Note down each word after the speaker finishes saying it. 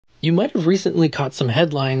You might have recently caught some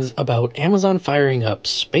headlines about Amazon firing up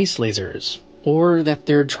space lasers, or that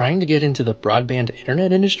they're trying to get into the broadband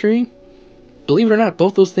internet industry. Believe it or not,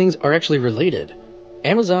 both those things are actually related.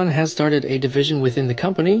 Amazon has started a division within the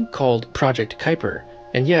company called Project Kuiper,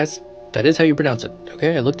 and yes, that is how you pronounce it,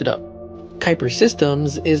 okay? I looked it up. Kuiper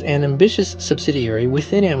Systems is an ambitious subsidiary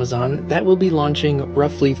within Amazon that will be launching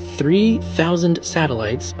roughly 3,000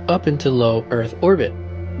 satellites up into low Earth orbit.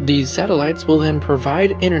 These satellites will then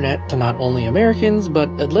provide internet to not only Americans, but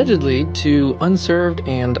allegedly to unserved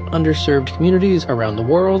and underserved communities around the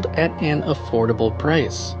world at an affordable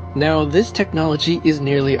price. Now, this technology is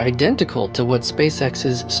nearly identical to what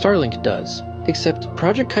SpaceX's Starlink does, except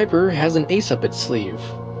Project Kuiper has an ace up its sleeve.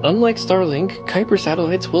 Unlike Starlink, Kuiper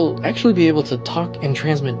satellites will actually be able to talk and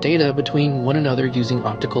transmit data between one another using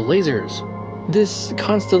optical lasers. This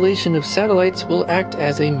constellation of satellites will act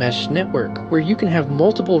as a mesh network, where you can have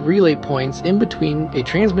multiple relay points in between a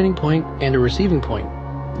transmitting point and a receiving point.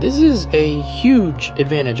 This is a huge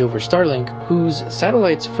advantage over Starlink, whose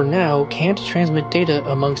satellites for now can't transmit data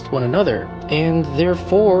amongst one another, and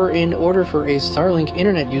therefore, in order for a Starlink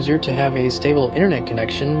internet user to have a stable internet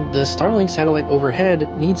connection, the Starlink satellite overhead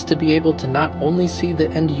needs to be able to not only see the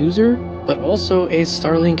end user, but also a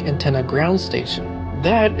Starlink antenna ground station.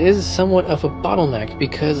 That is somewhat of a bottleneck,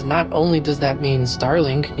 because not only does that mean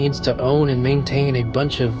Starlink needs to own and maintain a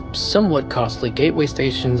bunch of somewhat costly gateway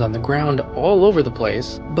stations on the ground all over the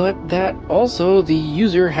place, but that also the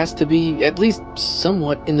user has to be at least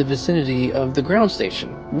somewhat in the vicinity of the ground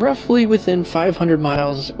station, roughly within 500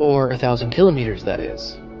 miles or 1,000 kilometers, that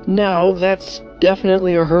is. Now, that's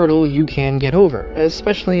definitely a hurdle you can get over,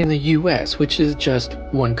 especially in the US, which is just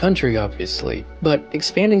one country, obviously. But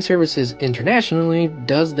expanding services internationally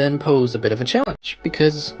does then pose a bit of a challenge,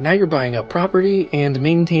 because now you're buying up property and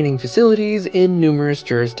maintaining facilities in numerous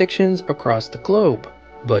jurisdictions across the globe.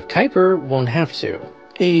 But Kuiper won't have to.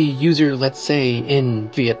 A user, let's say in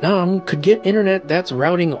Vietnam, could get internet that's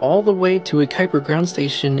routing all the way to a Kuiper ground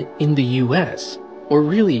station in the US, or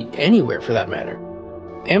really anywhere for that matter.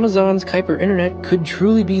 Amazon's Kuiper Internet could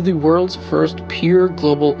truly be the world's first pure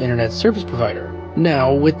global internet service provider.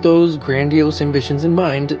 Now, with those grandiose ambitions in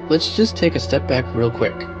mind, let's just take a step back real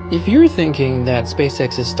quick. If you're thinking that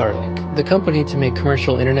SpaceX's Starlink, the company to make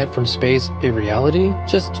commercial internet from space a reality,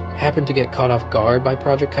 just happened to get caught off guard by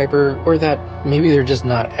Project Kuiper, or that maybe they're just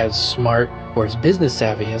not as smart or as business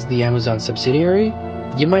savvy as the Amazon subsidiary,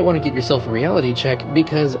 you might want to get yourself a reality check,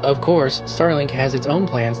 because, of course, Starlink has its own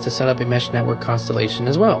plans to set up a mesh network constellation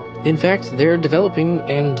as well. In fact, they're developing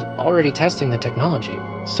and already testing the technology.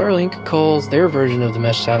 Starlink calls their version of the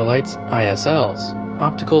mesh satellites ISLs,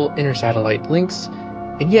 Optical Intersatellite Links,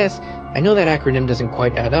 and yes, I know that acronym doesn't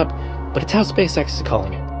quite add up, but it's how SpaceX is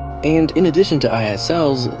calling it. And in addition to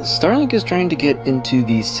ISLs, Starlink is trying to get into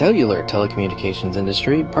the cellular telecommunications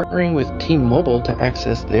industry, partnering with T-Mobile to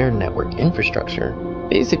access their network infrastructure.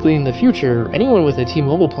 Basically, in the future, anyone with a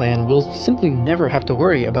T-Mobile plan will simply never have to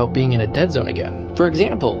worry about being in a dead zone again. For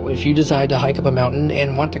example, if you decide to hike up a mountain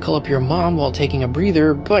and want to call up your mom while taking a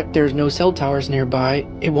breather, but there's no cell towers nearby,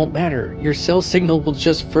 it won't matter. Your cell signal will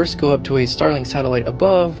just first go up to a Starlink satellite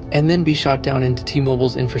above, and then be shot down into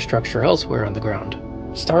T-Mobile's infrastructure elsewhere on the ground.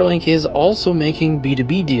 Starlink is also making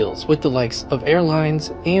B2B deals with the likes of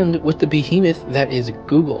airlines and with the behemoth that is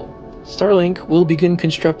Google. Starlink will begin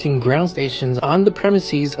constructing ground stations on the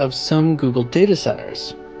premises of some Google data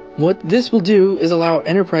centers. What this will do is allow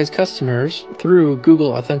enterprise customers, through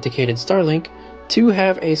Google authenticated Starlink, to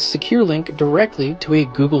have a secure link directly to a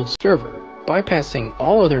Google server, bypassing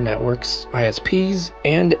all other networks, ISPs,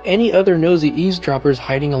 and any other nosy eavesdroppers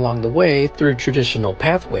hiding along the way through traditional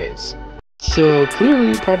pathways. So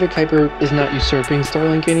clearly, Project Kuiper is not usurping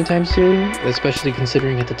Starlink anytime soon, especially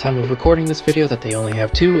considering at the time of recording this video that they only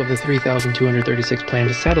have 2 of the 3,236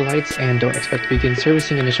 planned satellites and don't expect to begin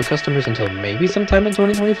servicing initial customers until maybe sometime in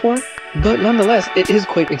 2024. But nonetheless, it is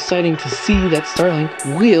quite exciting to see that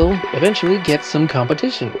Starlink will eventually get some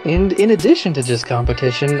competition. And in addition to just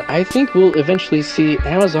competition, I think we'll eventually see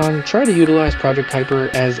Amazon try to utilize Project Kuiper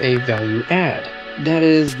as a value add. That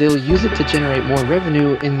is, they'll use it to generate more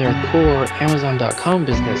revenue in their core Amazon.com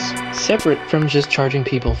business, separate from just charging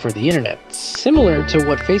people for the internet, similar to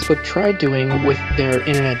what Facebook tried doing with their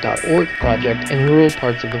Internet.org project in rural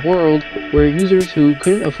parts of the world, where users who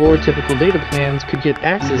couldn't afford typical data plans could get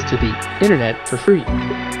access to the internet for free.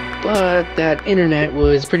 But that internet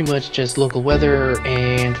was pretty much just local weather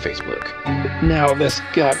and Facebook. Now, this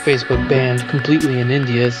got Facebook banned completely in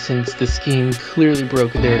India, since the scheme clearly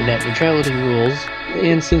broke their net neutrality rules,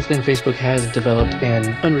 And since then, Facebook has developed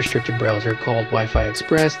an unrestricted browser called Wi-Fi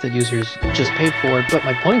Express that users just pay for. But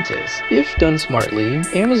my point is, if done smartly,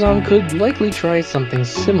 Amazon could likely try something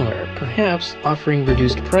similar, perhaps offering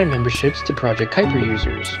reduced Prime memberships to Project Kuiper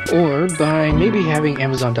users, or by maybe having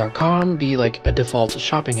Amazon.com be like a default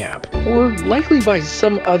shopping app, or likely by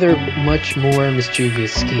some other much more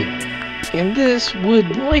mischievous scheme. And this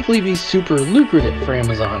would likely be super lucrative for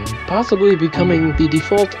Amazon, possibly becoming the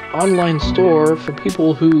default online store for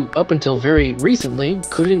people who, up until very recently,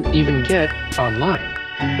 couldn't even get online.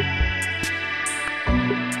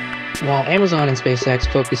 While Amazon and SpaceX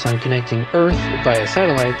focus on connecting Earth via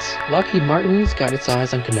satellites, Lockheed Martin's got its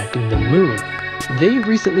eyes on connecting the Moon. They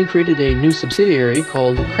recently created a new subsidiary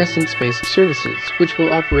called Crescent Space Services, which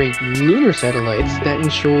will operate lunar satellites that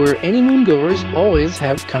ensure any moongoers always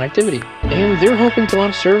have connectivity. And they're hoping to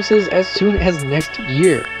launch services as soon as next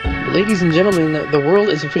year. Ladies and gentlemen, the world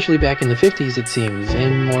is officially back in the 50s, it seems,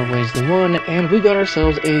 in more ways than one, and we got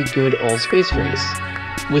ourselves a good old space race.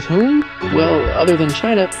 With whom? Well, other than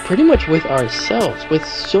China, pretty much with ourselves, with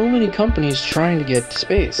so many companies trying to get to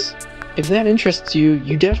space. If that interests you,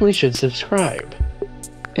 you definitely should subscribe.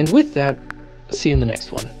 And with that, see you in the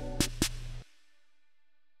next one.